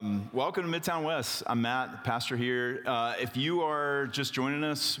Welcome to Midtown West. I'm Matt, pastor here. If you are just joining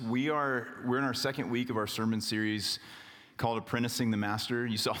us, we're in our second week of our sermon series called Apprenticing the Master.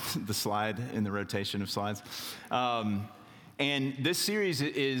 You saw the slide in the rotation of slides. And this series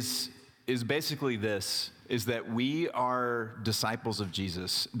is basically this, is that we are disciples of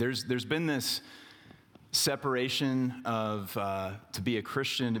Jesus. There's been this separation of to be a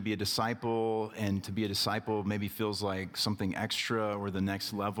Christian, to be a disciple, and to be a disciple maybe feels like something extra or the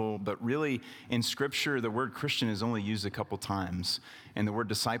next level. But really, in Scripture, the word Christian is only used a couple times, and the word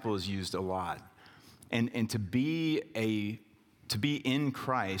disciple is used a lot. And to be in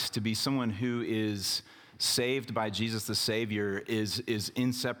Christ, to be someone who is saved by Jesus the Savior is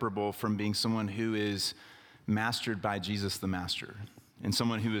inseparable from being someone who is mastered by Jesus the Master, and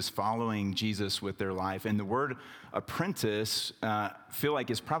someone who is following Jesus with their life. And the word apprentice, feel like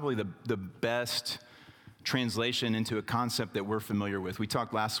is probably the best translation into a concept that we're familiar with. We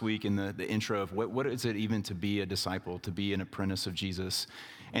talked last week in the intro of what is it even to be a disciple, to be an apprentice of Jesus.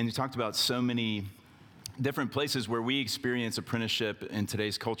 And we talked about so many different places where we experience apprenticeship in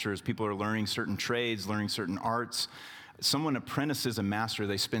today's culture as people are learning certain trades, learning certain arts. Someone apprentices a master,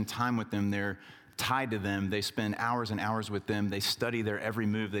 they spend time with them, they're tied to them, they spend hours and hours with them, they study their every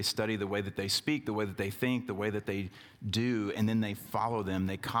move, they study the way that they speak, the way that they think, the way that they do, and then they follow them,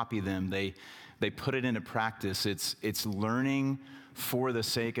 they copy them, they put it into practice. It's learning for the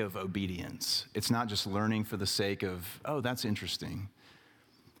sake of obedience. It's not just learning for the sake of, oh, that's interesting.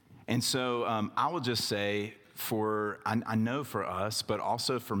 And so I will just say I know for us, but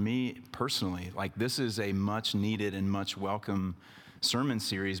also for me personally, like this is a much needed and much welcome sermon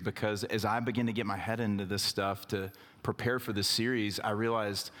series, because as I begin to get my head into this stuff to prepare for this series, I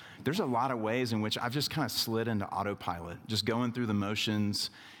realized there's a lot of ways in which I've just kind of slid into autopilot, just going through the motions.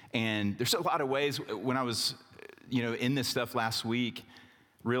 And there's a lot of ways when I was, in this stuff last week,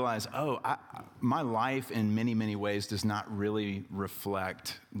 realized, my life in many, many ways does not really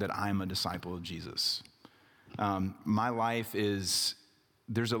reflect that I'm a disciple of Jesus. My life is,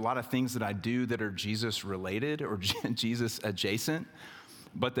 there's a lot of things that I do that are Jesus related or Jesus adjacent,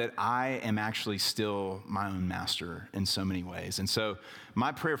 but that I am actually still my own master in so many ways. And so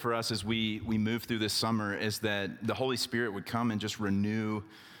my prayer for us as we move through this summer is that the Holy Spirit would come and just renew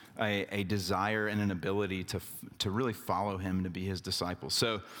a desire and an ability to really follow him, to be his disciples.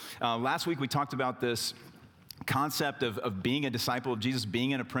 So last week we talked about this concept of being a disciple of Jesus,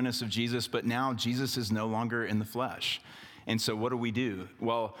 being an apprentice of Jesus, but now Jesus is no longer in the flesh. And so what do?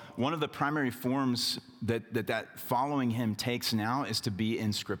 Well, one of the primary forms that following him takes now is to be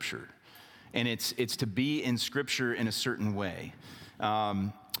in Scripture. And it's to be in Scripture in a certain way.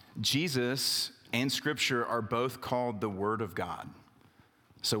 Jesus and Scripture are both called the Word of God.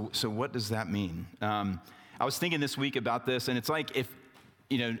 So what does that mean? I was thinking this week about this, and it's like if,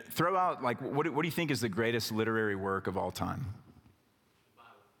 throw out, like, what do you think is the greatest literary work of all time?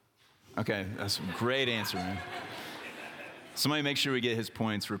 Okay, that's a great answer, man. Somebody make sure we get his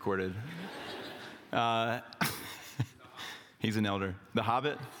points recorded. He's an elder. The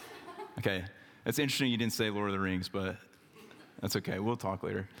Hobbit? Okay. It's interesting you didn't say Lord of the Rings, but that's okay. We'll talk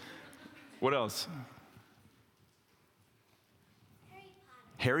later. What else?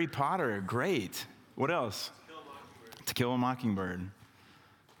 Harry Potter. Great. What else? To Kill a Mockingbird.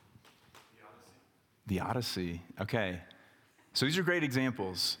 The Odyssey. Okay. So these are great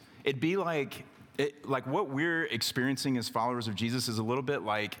examples. It'd be like what we're experiencing as followers of Jesus is a little bit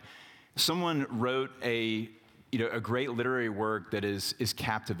like someone wrote a great literary work that is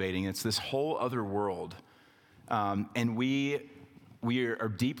captivating. It's this whole other world, and we are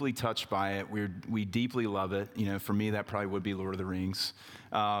deeply touched by it. We deeply love it. For me, that probably would be Lord of the Rings.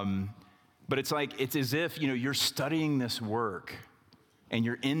 But it's as if you're studying this work, and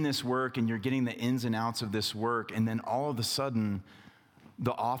you're in this work, and you're getting the ins and outs of this work, and then all of a sudden,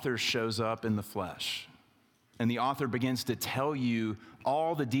 the author shows up in the flesh, and the author begins to tell you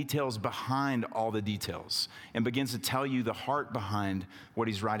all the details behind all the details, and begins to tell you the heart behind what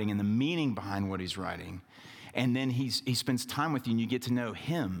he's writing and the meaning behind what he's writing. And then he spends time with you, and you get to know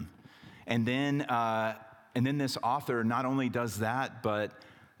him. And then this author not only does that, but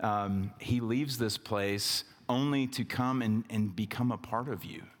he leaves this place only to come and become a part of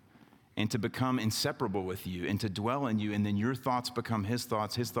you, and to become inseparable with you, and to dwell in you, and then your thoughts become his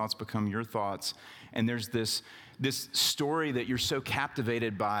thoughts become your thoughts, and there's this story that you're so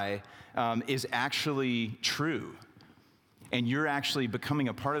captivated by is actually true, and you're actually becoming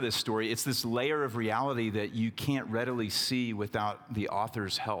a part of this story. It's this layer of reality that you can't readily see without the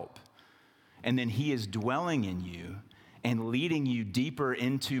author's help, and then he is dwelling in you and leading you deeper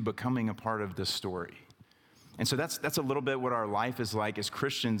into becoming a part of this story. And so that's a little bit what our life is like as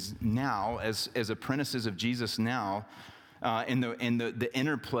Christians now, as apprentices of Jesus now, in the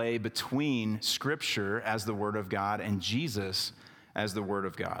interplay between Scripture as the Word of God and Jesus as the Word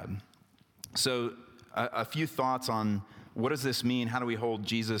of God. So a few thoughts on what does this mean? How do we hold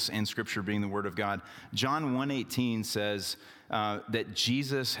Jesus and Scripture being the Word of God? John 1:18 says that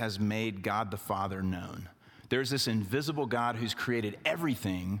Jesus has made God the Father known. There's this invisible God who's created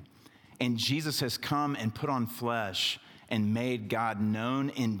everything, and Jesus has come and put on flesh and made God known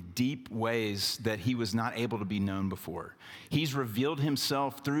in deep ways that he was not able to be known before. He's revealed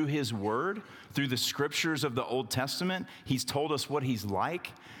himself through his word, through the scriptures of the Old Testament. He's told us what he's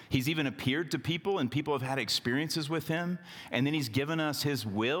like. He's even appeared to people, and people have had experiences with him. And then he's given us his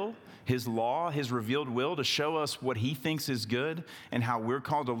will, his law, his revealed will to show us what he thinks is good and how we're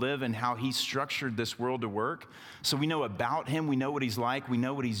called to live and how he structured this world to work. So we know about him. We know what he's like. We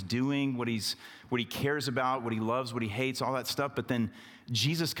know what he's doing, what he cares about, what he loves, what he hates, all that stuff. But then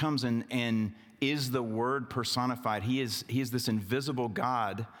Jesus comes and is the Word personified. He is this invisible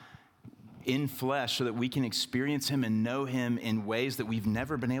God in flesh so that we can experience him and know him in ways that we've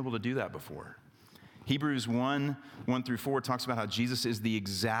never been able to do that before. Hebrews 1:1-4 talks about how Jesus is the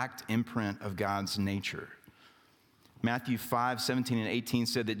exact imprint of God's nature. Matthew 5:17-18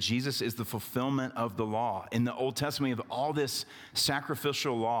 said that Jesus is the fulfillment of the law. In the Old Testament, we have all this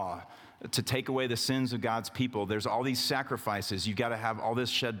sacrificial law to take away the sins of God's people. There's all these sacrifices. You've got to have all this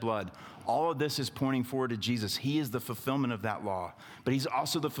shed blood. All of this is pointing forward to Jesus. He is the fulfillment of that law. But he's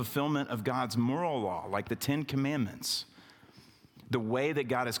also the fulfillment of God's moral law, like the 10 Commandments. The way that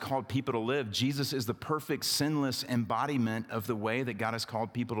God has called people to live. Jesus is the perfect, sinless embodiment of the way that God has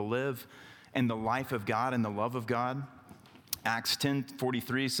called people to live and the life of God and the love of God. Acts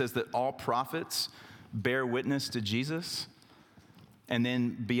 10:43 says that all prophets bear witness to Jesus. And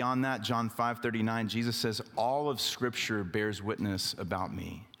then beyond that, John 5:39, Jesus says, all of Scripture bears witness about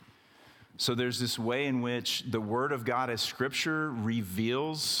me. So there's this way in which the Word of God as Scripture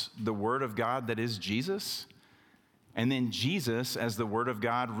reveals the Word of God that is Jesus. And then Jesus, as the Word of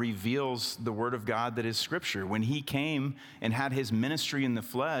God, reveals the Word of God that is Scripture. When he came and had his ministry in the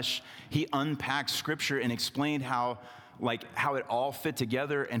flesh, he unpacked Scripture and explained how it all fit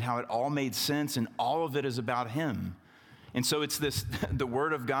together and how it all made sense, and all of it is about him. And so it's this, the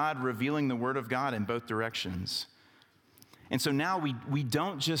Word of God revealing the Word of God in both directions. And so now we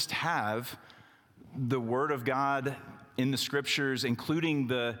don't just have the Word of God in the Scriptures, including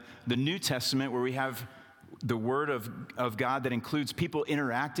the New Testament, where we have the Word of God that includes people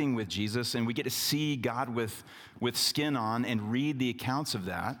interacting with Jesus, and we get to see God with skin on and read the accounts of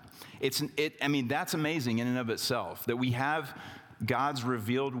that. That's amazing in and of itself, that we have God's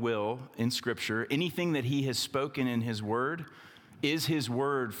revealed will in Scripture. Anything that he has spoken in his word is his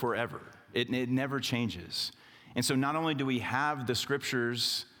word forever. It never changes. And so not only do we have the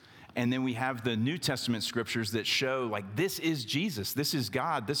Scriptures, and then we have the New Testament Scriptures that show, like, this is Jesus, this is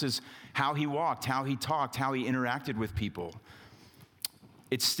God, this is how he walked, how he talked, how he interacted with people.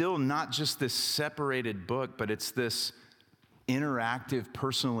 It's still not just this separated book, but it's this interactive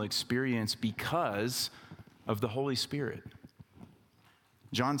personal experience because of the Holy Spirit.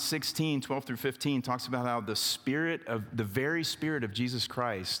 John 16:12-15 talks about how the very Spirit of Jesus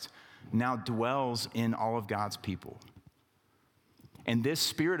Christ now dwells in all of God's people. And this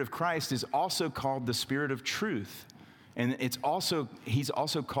Spirit of Christ is also called the Spirit of truth. And he's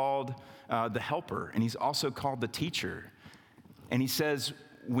also called the helper, and he's also called the teacher. And he says,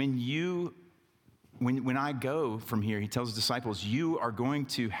 when I go from here, he tells his disciples, you are going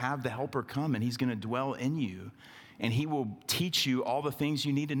to have the helper come, and he's going to dwell in you. And he will teach you all the things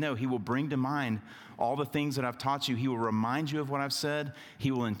you need to know. He will bring to mind all the things that I've taught you. He will remind you of what I've said. He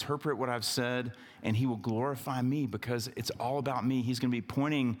will interpret what I've said. And he will glorify me because it's all about me. He's going to be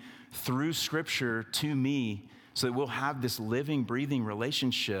pointing through Scripture to me so that we'll have this living, breathing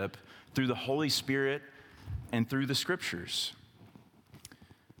relationship through the Holy Spirit and through the Scriptures.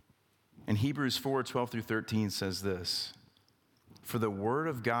 And Hebrews 4:12-13 says this, for the Word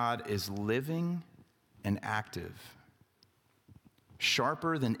of God is living and active,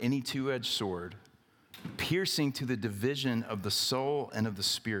 sharper than any two-edged sword, piercing to the division of the soul and of the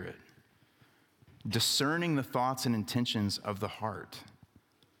spirit, discerning the thoughts and intentions of the heart.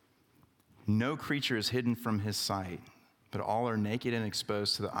 No creature is hidden from his sight, but all are naked and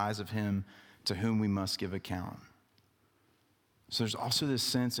exposed to the eyes of him to whom we must give account. So there's also this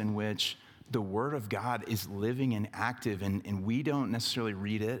sense in which the Word of God is living and active, and we don't necessarily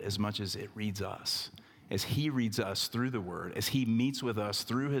read it as much as it reads us. As he reads us through the Word, as he meets with us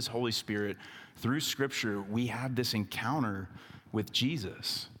through his Holy Spirit, through Scripture, we have this encounter with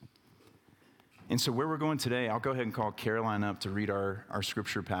Jesus. And so where we're going today, I'll go ahead and call Caroline up to read our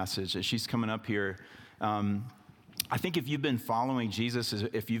scripture passage. As she's coming up here, I think if you've been following Jesus,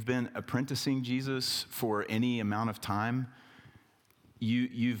 if you've been apprenticing Jesus for any amount of time,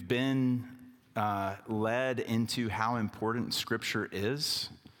 you've been led into how important Scripture is,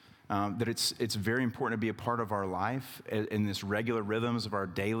 that it's very important to be a part of our life in this regular rhythms of our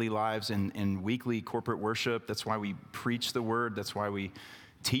daily lives and weekly corporate worship. That's why we preach the Word. That's why we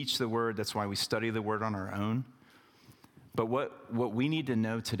teach the Word. That's why we study the Word on our own. But what we need to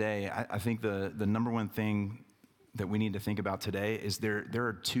know today, I think the number one thing that we need to think about today is there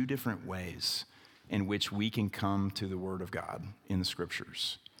are two different ways in which we can come to the Word of God in the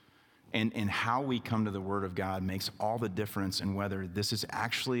Scriptures. And how we come to the Word of God makes all the difference in whether this is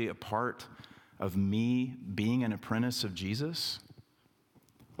actually a part of me being an apprentice of Jesus,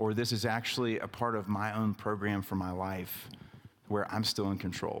 or this is actually a part of my own program for my life where I'm still in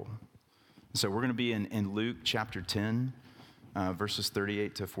control. So we're going to be in Luke chapter 10, verses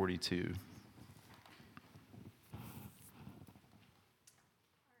 38 to 42.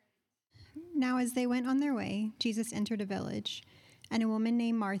 Now as they went on their way, Jesus entered a village, and a woman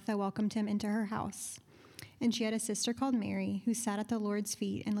named Martha welcomed him into her house. And she had a sister called Mary, who sat at the Lord's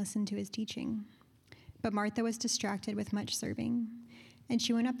feet and listened to his teaching. But Martha was distracted with much serving. And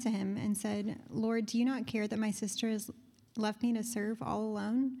she went up to him and said, "Lord, do you not care that my sister has left me to serve all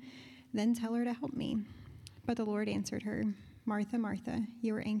alone? Then tell her to help me." But the Lord answered her, "Martha, Martha,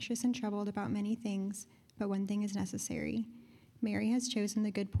 you are anxious and troubled about many things, but one thing is necessary. Mary has chosen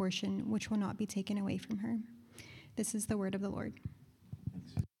the good portion, which will not be taken away from her." This is the word of the Lord.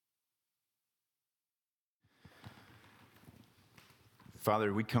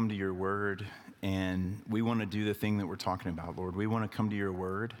 Father, we come to your word, and we want to do the thing that we're talking about, Lord. We want to come to your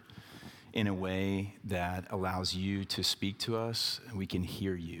word in a way that allows you to speak to us, and we can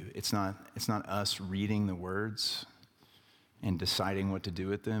hear you. It's not us reading the words and deciding what to do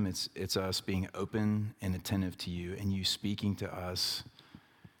with them. It's us being open and attentive to you, and you speaking to us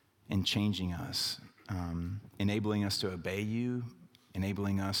and changing us, enabling us to obey you,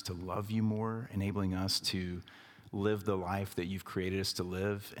 enabling us to love you more, enabling us to live the life that you've created us to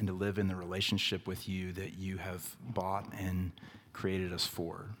live, and to live in the relationship with you that you have bought and created us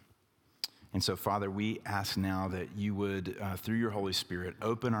for. And so, Father, we ask now that you would, through your Holy Spirit,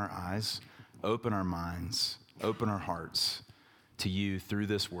 open our eyes, open our minds, open our hearts to you through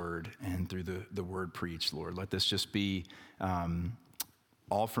this word and through the word preached, Lord. Let this just be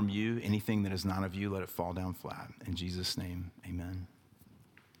all from you. Anything that is not of you, let it fall down flat. In Jesus' name, amen.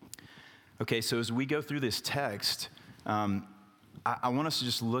 Okay, so as we go through this text, I want us to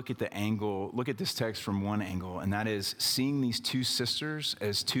just look at this text from one angle, and that is seeing these two sisters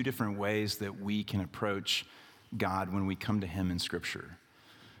as two different ways that we can approach God when we come to him in Scripture.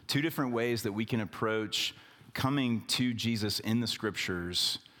 Two different ways that we can approach coming to Jesus in the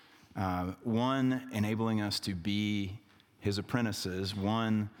Scriptures. One, enabling us to be his apprentices.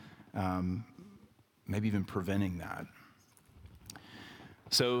 One, maybe even preventing that.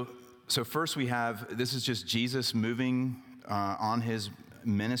 So first this is just Jesus moving on his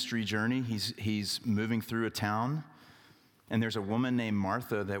ministry journey. He's moving through a town, and there's a woman named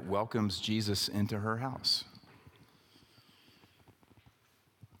Martha that welcomes Jesus into her house.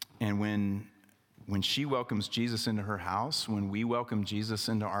 And when she welcomes Jesus into her house, when we welcome Jesus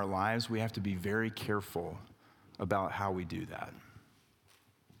into our lives, we have to be very careful about how we do that.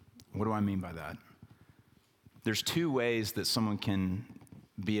 What do I mean by that? There's two ways that someone can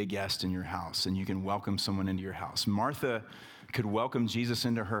be a guest in your house, and you can welcome someone into your house. Martha could welcome Jesus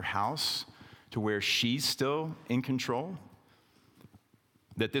into her house to where she's still in control,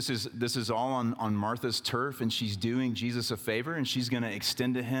 that this is all on Martha's turf, and she's doing Jesus a favor, and she's going to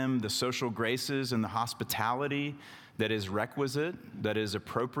extend to him the social graces and the hospitality that is requisite, that is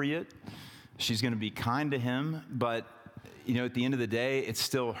appropriate. She's going to be kind to him, but at the end of the day, it's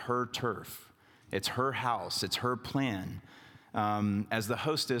still her turf. It's her house. It's her plan. As the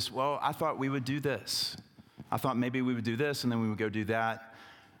hostess, well, I thought we would do this. I thought maybe we would do this, and then we would go do that,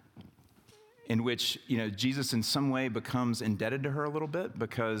 in which, Jesus in some way becomes indebted to her a little bit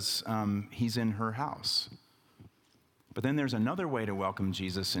because he's in her house. But then there's another way to welcome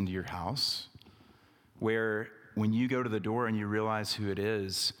Jesus into your house, where when you go to the door and you realize who it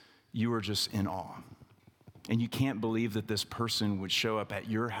is, you are just in awe. And you can't believe that this person would show up at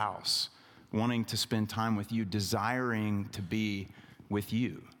your house wanting to spend time with you, desiring to be with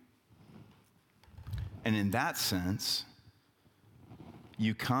you. And in that sense,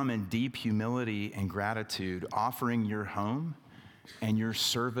 you come in deep humility and gratitude, offering your home and your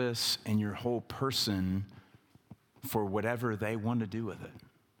service and your whole person for whatever they want to do with it.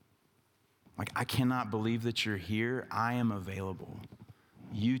 Like, I cannot believe that you're here. I am available.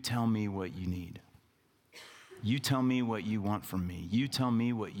 You tell me what you need. You tell me what you want from me. You tell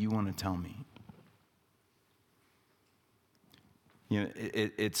me what you want to tell me. You know,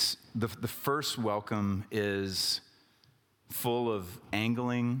 it's the first welcome is full of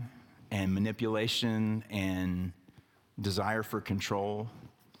angling and manipulation and desire for control.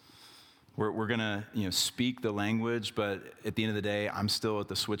 We're going to, speak the language, but at the end of the day, I'm still at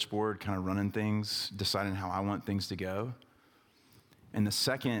the switchboard kind of running things, deciding how I want things to go. And the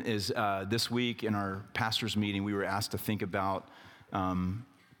second is this week in our pastor's meeting, we were asked to think about,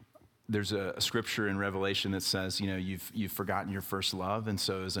 there's a scripture in Revelation that says, you've forgotten your first love. And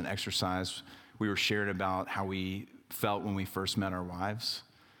so as an exercise, we were sharing about how we felt when we first met our wives.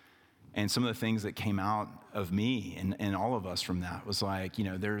 And some of the things that came out of me and all of us from that was like,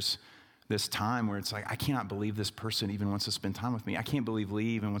 there's this time where it's like, I cannot believe this person even wants to spend time with me. I can't believe Lee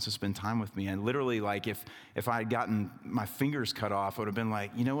even wants to spend time with me. And literally, like, if I had gotten my fingers cut off, I would have been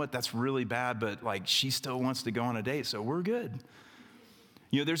like, you know what, that's really bad, but like, she still wants to go on a date, so we're good.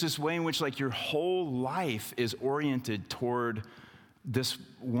 There's this way in which like your whole life is oriented toward this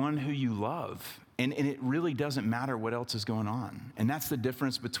one who you love. And it really doesn't matter what else is going on. And that's the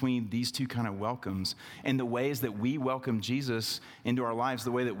difference between these two kind of welcomes and the ways that we welcome Jesus into our lives,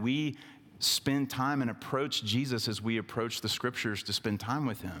 the way that we spend time and approach Jesus as we approach the scriptures to spend time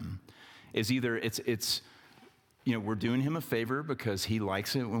with him is either it's we're doing him a favor because he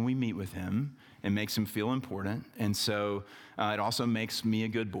likes it when we meet with him and makes him feel important. And so it also makes me a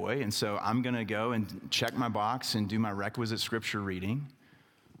good boy. And so I'm going to go and check my box and do my requisite scripture reading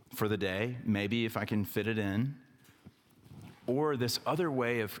for the day, maybe if I can fit it in. Or this other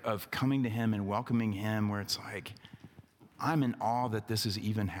way of coming to him and welcoming him where it's like, I'm in awe that this is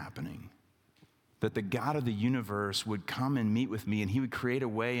even happening. That the God of the universe would come and meet with me, and he would create a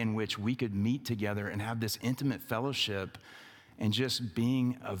way in which we could meet together and have this intimate fellowship and just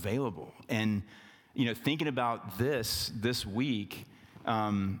being available. And, thinking about this week,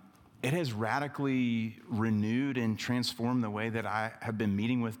 it has radically renewed and transformed the way that I have been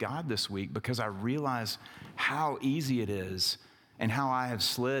meeting with God this week, because I realize how easy it is and how I have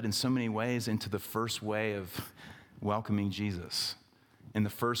slid in so many ways into the first way of welcoming Jesus and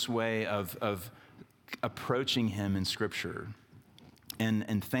the first way of approaching him in Scripture.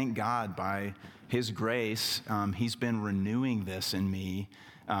 And thank God, by his grace, he's been renewing this in me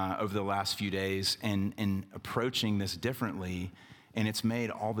over the last few days and approaching this differently. And it's made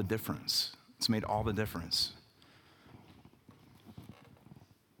all the difference. It's made all the difference.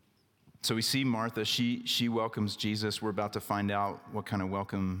 So we see Martha, she welcomes Jesus. We're about to find out what kind of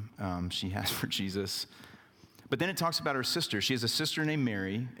welcome she has for Jesus. But then it talks about her sister. She has a sister named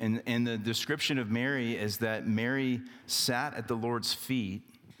Mary, and the description of Mary is that Mary sat at the Lord's feet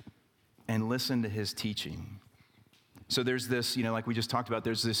and listened to his teaching. So there's this, like we just talked about,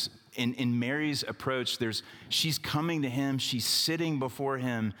 there's this, in Mary's approach, she's coming to him, she's sitting before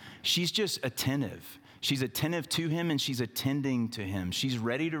him, she's just attentive. She's attentive to him and she's attending to him. She's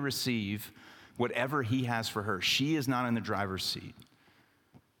ready to receive whatever he has for her. She is not in the driver's seat.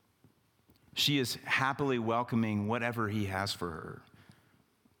 She is happily welcoming whatever he has for her.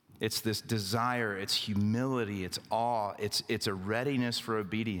 It's this desire, it's humility, it's awe, it's a readiness for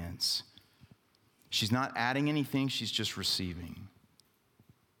obedience. She's not adding anything, she's just receiving.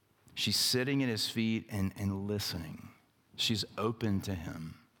 She's sitting at his feet and listening. She's open to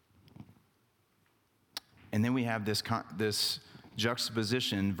him. And then we have this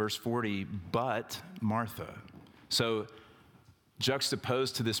juxtaposition, verse 40, but Martha. So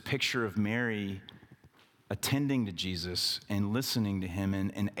juxtaposed to this picture of Mary attending to Jesus and listening to him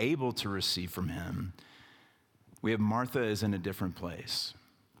and able to receive from him, we have Martha is in a different place.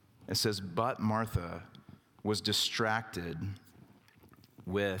 It says, but Martha was distracted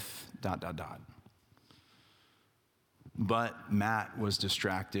with ... But Matt was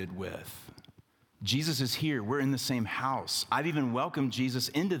distracted with. Jesus is here. We're in the same house. I've even welcomed Jesus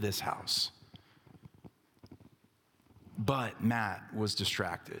into this house. But Matt was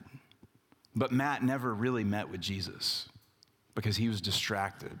distracted. But Matt never really met with Jesus because he was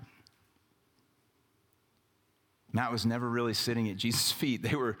distracted. Matt was never really sitting at Jesus' feet.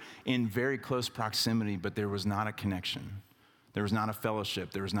 They were in very close proximity, but there was not a connection. There was not a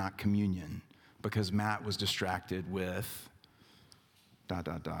fellowship. There was not communion because Matt was distracted with ... It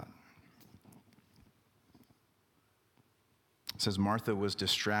says Martha was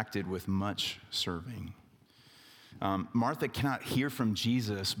distracted with much serving. Martha cannot hear from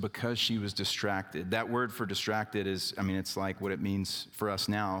Jesus because she was distracted. That word for distracted is, it's like what it means for us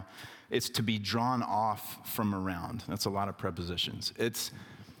now. It's to be drawn off from around. That's a lot of prepositions. It's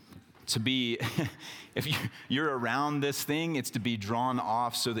to be, if you're around this thing, it's to be drawn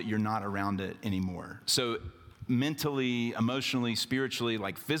off so that you're not around it anymore. So mentally, emotionally, spiritually,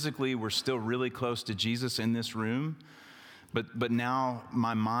 like physically, we're still really close to Jesus in this room. But now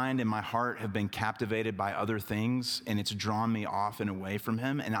my mind and my heart have been captivated by other things, and it's drawn me off and away from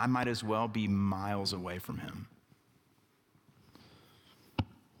him, and I might as well be miles away from him.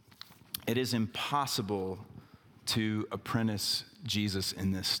 It is impossible to apprentice Jesus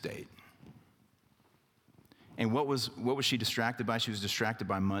in this state. And what was she distracted by? She was distracted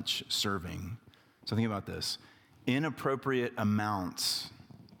by much serving. So think about this. Inappropriate amounts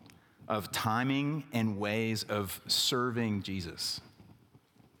of timing and ways of serving Jesus.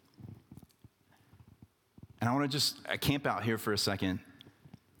 And I want to just camp out here for a second.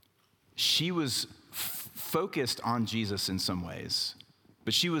 She was focused on Jesus in some ways,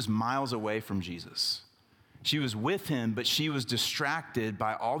 but she was miles away from Jesus. She was with him, but she was distracted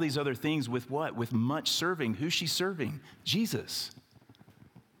by all these other things with what? With much serving. Who's she serving? Jesus.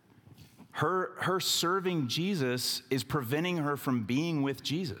 Her serving Jesus is preventing her from being with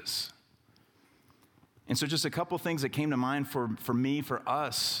Jesus. And so just a couple things that came to mind for me, for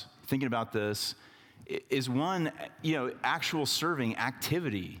us, thinking about this, is one, actual serving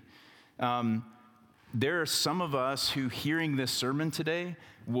activity. There are some of us who, hearing this sermon today,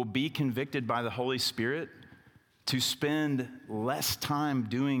 will be convicted by the Holy Spirit to spend less time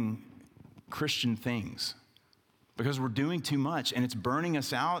doing Christian things because we're doing too much and it's burning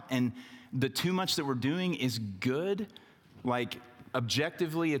us out. And the too much that we're doing is good, like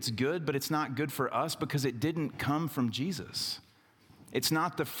objectively it's good, but it's not good for us because it didn't come from Jesus. It's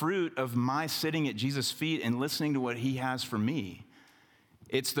not the fruit of my sitting at Jesus' feet and listening to what he has for me.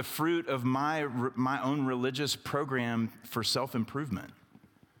 It's the fruit of my own religious program for self-improvement.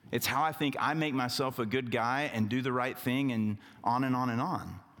 It's how I think I make myself a good guy and do the right thing and on and on and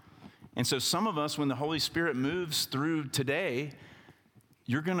on. And so some of us, when the Holy Spirit moves through today,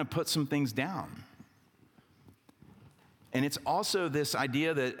 you're going to put some things down. And it's also this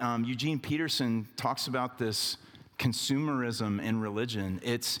idea that Eugene Peterson talks about, this consumerism in religion.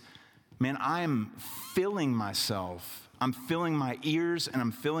 It's, man, I'm filling myself. I'm filling my ears and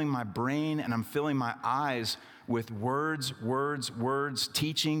I'm filling my brain and I'm filling my eyes with words,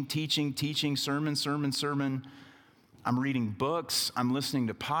 teaching, sermon. I'm reading books. I'm listening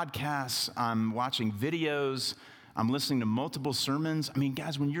to podcasts. I'm watching videos. I'm listening to multiple sermons. I mean,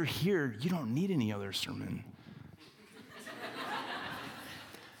 guys, when you're here, you don't need any other sermon.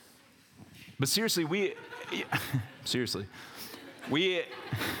 But seriously,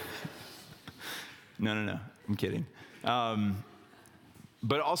 no, I'm kidding.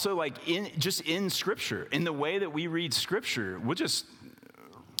 But also, like, in Scripture, in the way that we read Scripture, we'll just,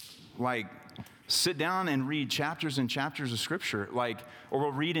 like, sit down and read chapters and chapters of Scripture, like, or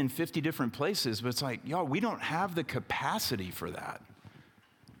we'll read in 50 different places, but it's like, y'all, we don't have the capacity for that.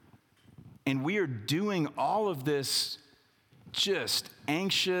 And we are doing all of this just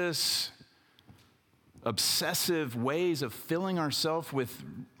anxious, obsessive ways of filling ourselves with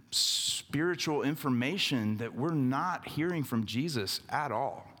spiritual information that we're not hearing from Jesus at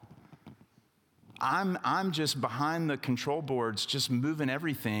all. I'm just behind the control boards, just moving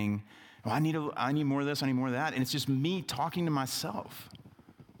everything. Oh, I need more of this, I need more of that. And it's just me talking to myself.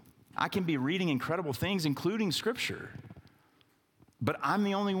 I can be reading incredible things, including Scripture. But I'm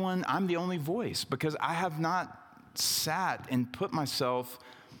the only one, I'm the only voice, because I have not sat and put myself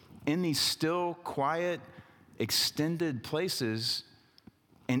in these still, quiet, extended places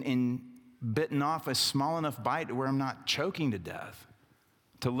and bitten off a small enough bite where I'm not choking to death,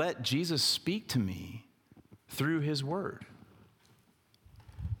 to let Jesus speak to me through his word.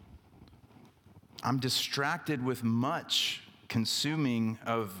 I'm distracted with much consuming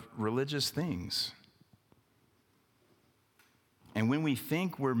of religious things. And when we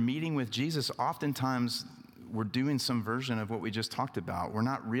think we're meeting with Jesus, oftentimes we're doing some version of what we just talked about. We're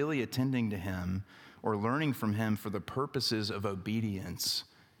not really attending to him or learning from him for the purposes of obedience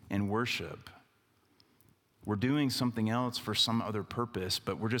and worship. We're doing something else for some other purpose,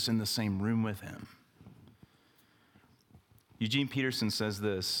 but we're just in the same room with him. Eugene Peterson says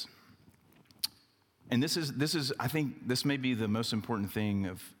this, and this is, I think this may be the most important thing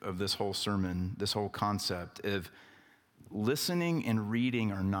of this whole sermon, this whole concept of listening and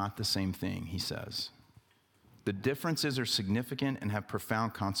reading are not the same thing, he says. The differences are significant and have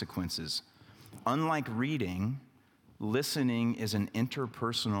profound consequences. Unlike reading, listening is an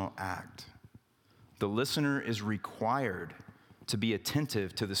interpersonal act. The listener is required to be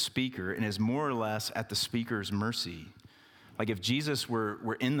attentive to the speaker and is more or less at the speaker's mercy. Like if Jesus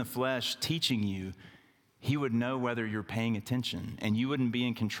were in the flesh teaching you, He would know whether you're paying attention, and you wouldn't be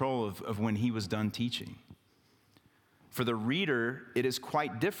in control of when he was done teaching. For the reader, it is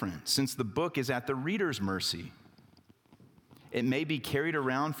quite different, since the book is at the reader's mercy. It may be carried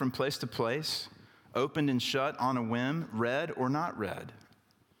around from place to place, opened and shut on a whim, read or not read.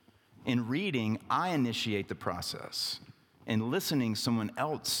 In reading, I initiate the process. In listening, someone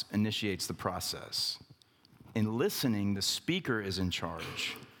else initiates the process. In listening, the speaker is in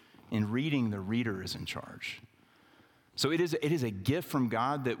charge. In reading, the reader is in charge. So it is a gift from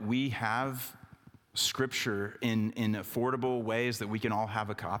God that we have Scripture in affordable ways that we can all have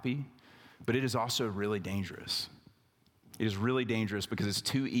a copy, but it is also really dangerous. It is really dangerous because it's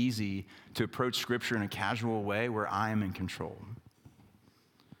too easy to approach Scripture in a casual way where I am in control.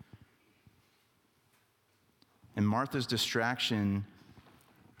 And Martha's distraction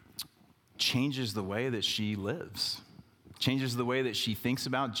changes the way that she lives. Changes the way that she thinks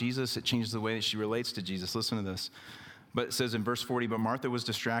about Jesus. It changes the way that she relates to Jesus. Listen to this. But it says in verse 40, but Martha was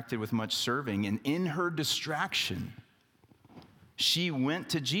distracted with much serving, and in her distraction, she went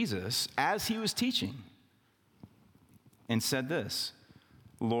to Jesus as he was teaching and said this,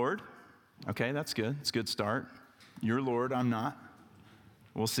 Lord, okay, that's good. It's a good start. You're Lord, I'm not.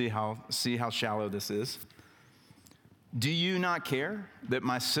 We'll see how shallow this is. Do you not care that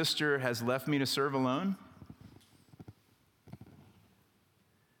my sister has left me to serve alone?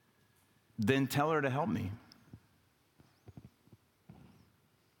 Then tell her to help me.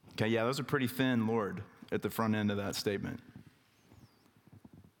 Okay, yeah, those are pretty thin, Lord, at the front end of that statement.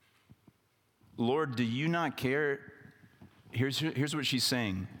 Lord, do you not care? Here's what she's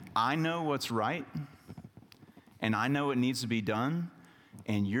saying. I know what's right, and I know it needs to be done,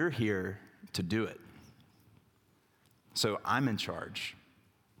 and you're here to do it. So I'm in charge.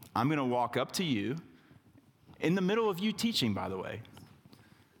 I'm going to walk up to you in the middle of you teaching, by the way.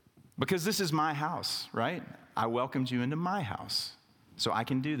 Because this is my house, right? I welcomed you into my house, so I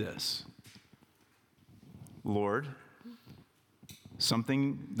can do this. Lord,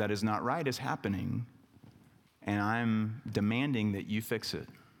 something that is not right is happening, and I'm demanding that you fix it.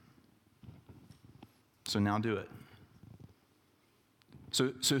 So now do it.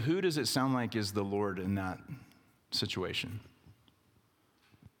 So who does it sound like is the Lord in that situation?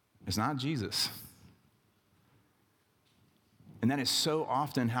 It's not Jesus. And that is so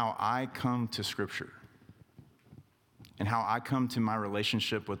often how I come to Scripture and how I come to my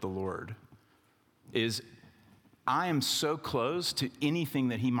relationship with the Lord is I am so close to anything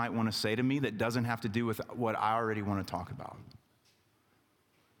that he might want to say to me that doesn't have to do with what I already want to talk about.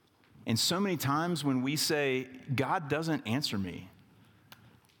 And so many times when we say, God doesn't answer me,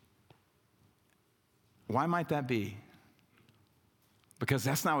 why might that be? Because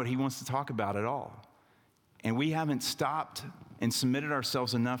that's not what he wants to talk about at all. And we haven't stopped and submitted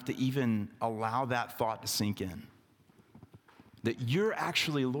ourselves enough to even allow that thought to sink in. That you're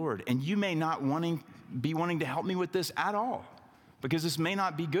actually Lord, and you may not be wanting to help me with this at all, because this may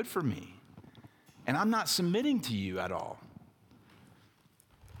not be good for me. And I'm not submitting to you at all.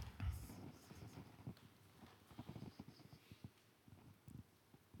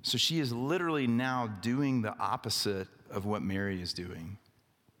 So she is literally now doing the opposite of what Mary is doing.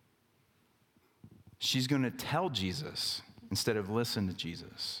 She's going to tell Jesus instead of listen to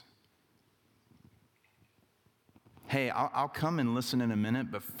Jesus. Hey, I'll come and listen in a minute,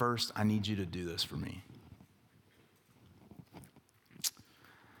 but first I need you to do this for me.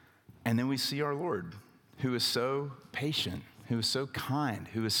 And then we see our Lord, who is so patient, who is so kind,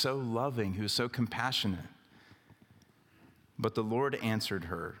 who is so loving, who is so compassionate. But the Lord answered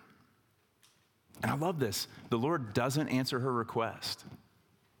her. And I love this. The Lord doesn't answer her request.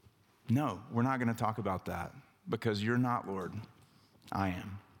 No, we're not going to talk about that because you're not Lord. I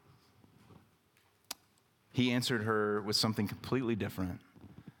am. He answered her with something completely different.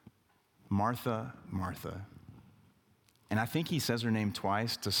 Martha, Martha. And I think he says her name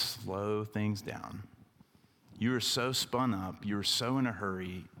twice to slow things down. You are so spun up. You are so in a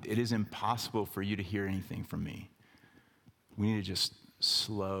hurry. It is impossible for you to hear anything from me. We need to just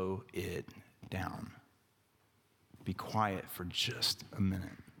slow it down. Be quiet for just a minute.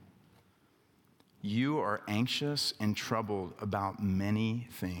 You are anxious and troubled about many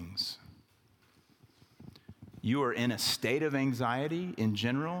things. You are in a state of anxiety in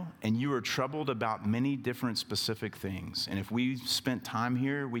general, and you are troubled about many different specific things. And if we spent time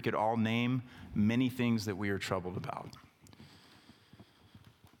here, we could all name many things that we are troubled about.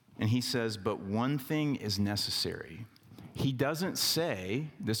 And he says, but one thing is necessary. He doesn't say,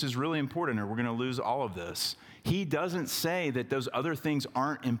 this is really important or we're going to lose all of this. He doesn't say that those other things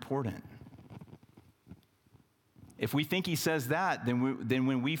aren't important. If we think he says that, then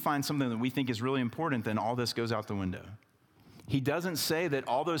when we find something that we think is really important, then all this goes out the window. He doesn't say that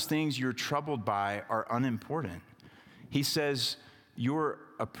all those things you're troubled by are unimportant. He says your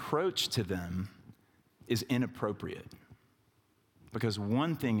approach to them is inappropriate because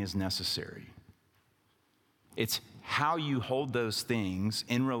one thing is necessary. It's how you hold those things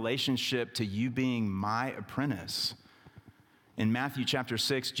in relationship to you being my apprentice. In Matthew chapter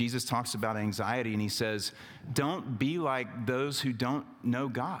 6, Jesus talks about anxiety, and he says, don't be like those who don't know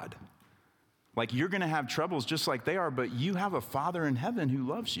God. Like, you're going to have troubles just like they are, but you have a Father in heaven who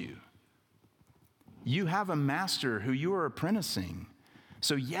loves you. You have a master who you are apprenticing.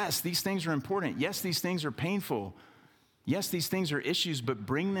 So yes, these things are important. Yes, these things are painful. Yes, these things are issues, but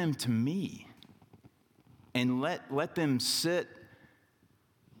bring them to me. And let them sit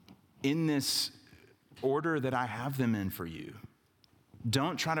in this order that I have them in for you.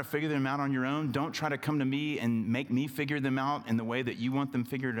 Don't try to figure them out on your own. Don't try to come to me and make me figure them out in the way that you want them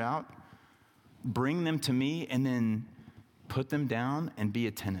figured out. Bring them to me and then put them down and be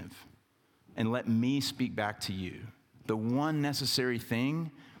attentive. And let me speak back to you. The one necessary thing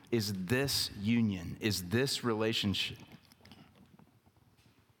is this union, is this relationship.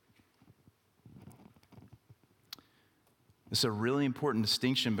 It's a really important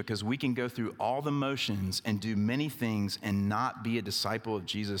distinction because we can go through all the motions and do many things and not be a disciple of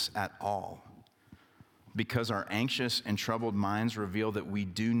Jesus at all. Because our anxious and troubled minds reveal that we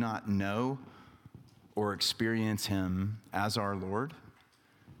do not know or experience him as our Lord,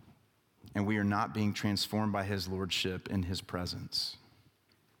 and we are not being transformed by his lordship in his presence.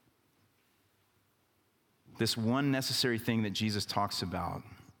 This one necessary thing that Jesus talks about,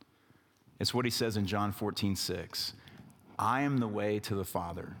 it's what he says in John 14:6. I am the way to the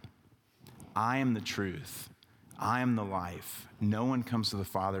Father. I am the truth. I am the life. No one comes to the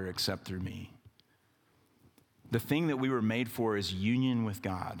Father except through me. The thing that we were made for is union with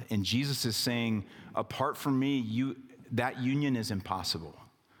God. And Jesus is saying, apart from me, that union is impossible.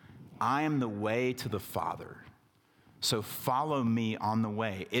 I am the way to the Father. So follow me on the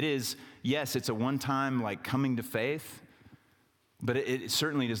way. It is, yes, it's a one-time like coming to faith, but it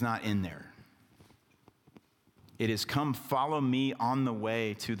certainly does not end there. It is come follow me on the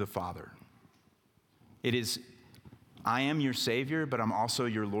way to the Father. It is, I am your Savior, but I'm also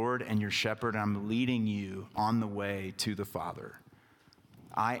your Lord and your shepherd. I'm leading you on the way to the Father.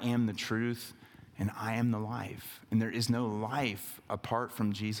 I am the truth and I am the life. And there is no life apart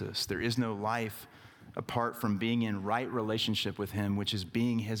from Jesus. There is no life apart from being in right relationship with him, which is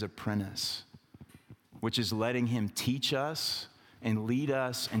being his apprentice, which is letting him teach us and lead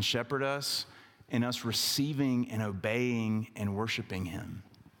us and shepherd us, and us receiving and obeying and worshiping him.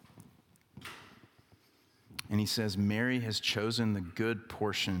 And he says, Mary has chosen the good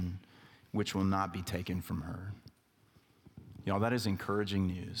portion which will not be taken from her. Y'all, that is encouraging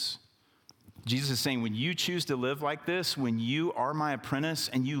news. Jesus is saying, when you choose to live like this, when you are my apprentice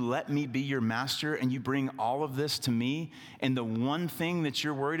and you let me be your master and you bring all of this to me, and the one thing that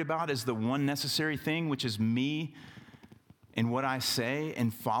you're worried about is the one necessary thing, which is me and what I say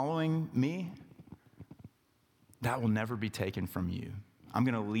and following me, that will never be taken from you. I'm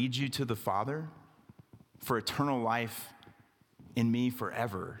going to lead you to the Father for eternal life in me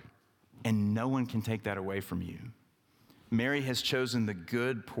forever, and no one can take that away from you. Mary has chosen the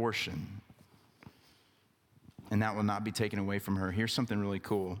good portion, and that will not be taken away from her. Here's something really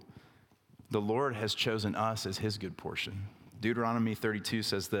cool. The Lord has chosen us as his good portion. Deuteronomy 32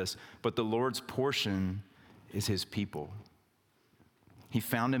 says this, but the Lord's portion is his people. He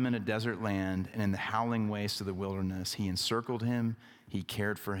found him in a desert land, and in the howling waste of the wilderness, he encircled him, he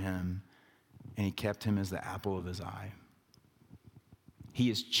cared for him, and he kept him as the apple of his eye. He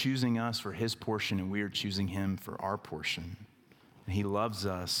is choosing us for his portion, and we are choosing him for our portion. And he loves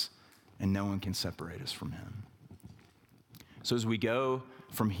us, and no one can separate us from him. So as we go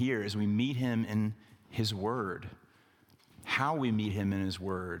from here, as we meet him in his word, how we meet him in his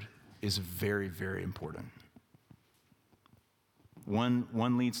word is very, very important.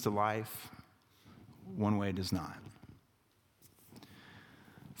 One leads to life, one way does not.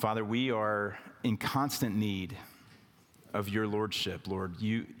 Father, we are in constant need of your lordship, Lord.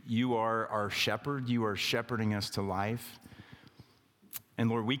 You are our shepherd. You are shepherding us to life. And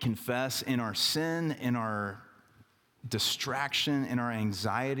Lord, we confess in our sin, in our distraction, in our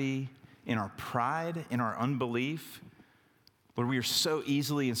anxiety, in our pride, in our unbelief, Lord, we are so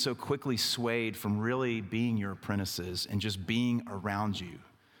easily and so quickly swayed from really being your apprentices and just being around you,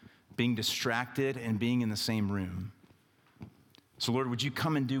 being distracted and being in the same room. So Lord, would you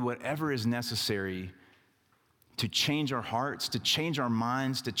come and do whatever is necessary to change our hearts, to change our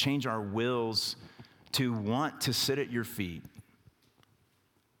minds, to change our wills, to want to sit at your feet,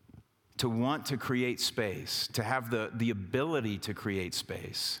 to want to create space, to have the ability to create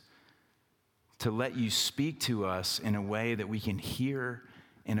space, to let you speak to us in a way that we can hear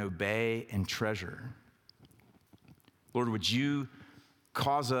and obey and treasure. Lord, would you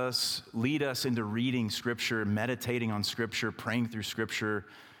cause us, lead us into reading Scripture, meditating on Scripture, praying through Scripture,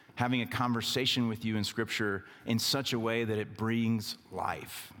 having a conversation with you in Scripture in such a way that it brings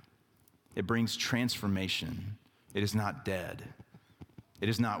life. It brings transformation. It is not dead. It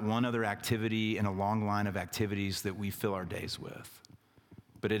is not one other activity in a long line of activities that we fill our days with,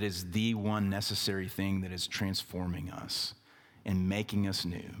 but it is the one necessary thing that is transforming us and making us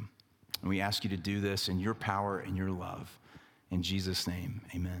new. And we ask you to do this in your power and your love. In Jesus' name,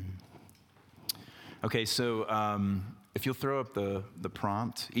 amen. Okay, so if you'll throw up the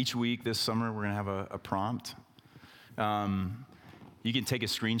prompt. Each week this summer, we're going to have a prompt. You can take a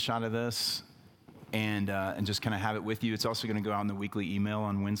screenshot of this and just kind of have it with you. It's also going to go out in the weekly email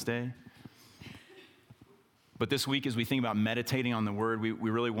on Wednesday. But this week, as we think about meditating on the Word, we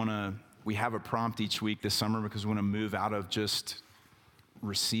really want to, we have a prompt each week this summer because we want to move out of just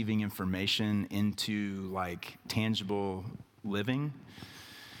receiving information into like tangible living.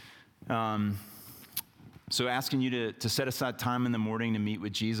 So asking you to set aside time in the morning to meet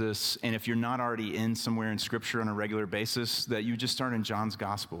with Jesus. And if you're not already in somewhere in Scripture on a regular basis, that you just start in John's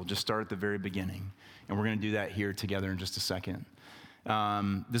Gospel. Just start at the very beginning. And we're going to do that here together in just a second.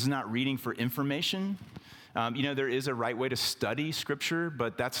 This is not reading for information. There is a right way to study Scripture,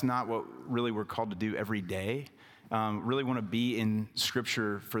 but that's not what really we're called to do every day. Really want to be in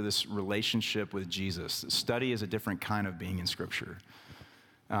Scripture for this relationship with Jesus. Study is a different kind of being in Scripture.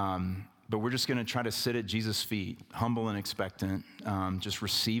 But we're just going to try to sit at Jesus' feet, humble and expectant, just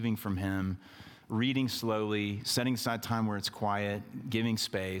receiving from him, reading slowly, setting aside time where it's quiet, giving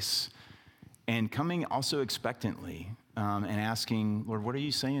space, and coming also expectantly and asking, Lord, what are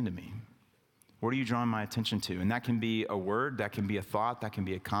you saying to me? What are you drawing my attention to? And that can be a word, that can be a thought, that can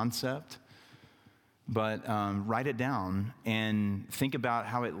be a concept. But write it down and think about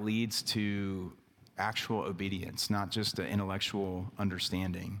how it leads to actual obedience, not just an intellectual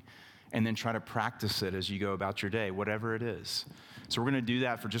understanding. And then try to practice it as you go about your day, whatever it is. So we're going to do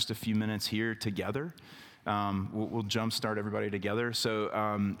that for just a few minutes here together. We'll jumpstart everybody together.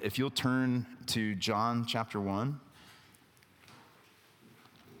 So if you'll turn to John chapter 1.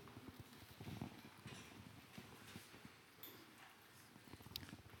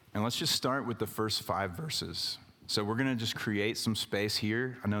 And let's just start with the first 5 verses. So we're going to just create some space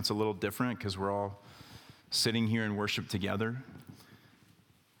here. I know it's a little different because we're all sitting here in worship together.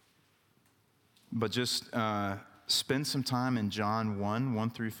 But just spend some time in John 1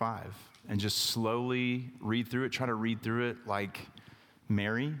 through 5, and just slowly read through it. Try to read through it like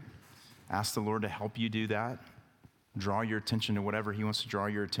Mary. Ask the Lord to help you do that. Draw your attention to whatever he wants to draw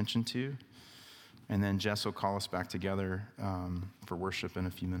your attention to. And then Jess will call us back together for worship in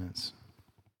a few minutes.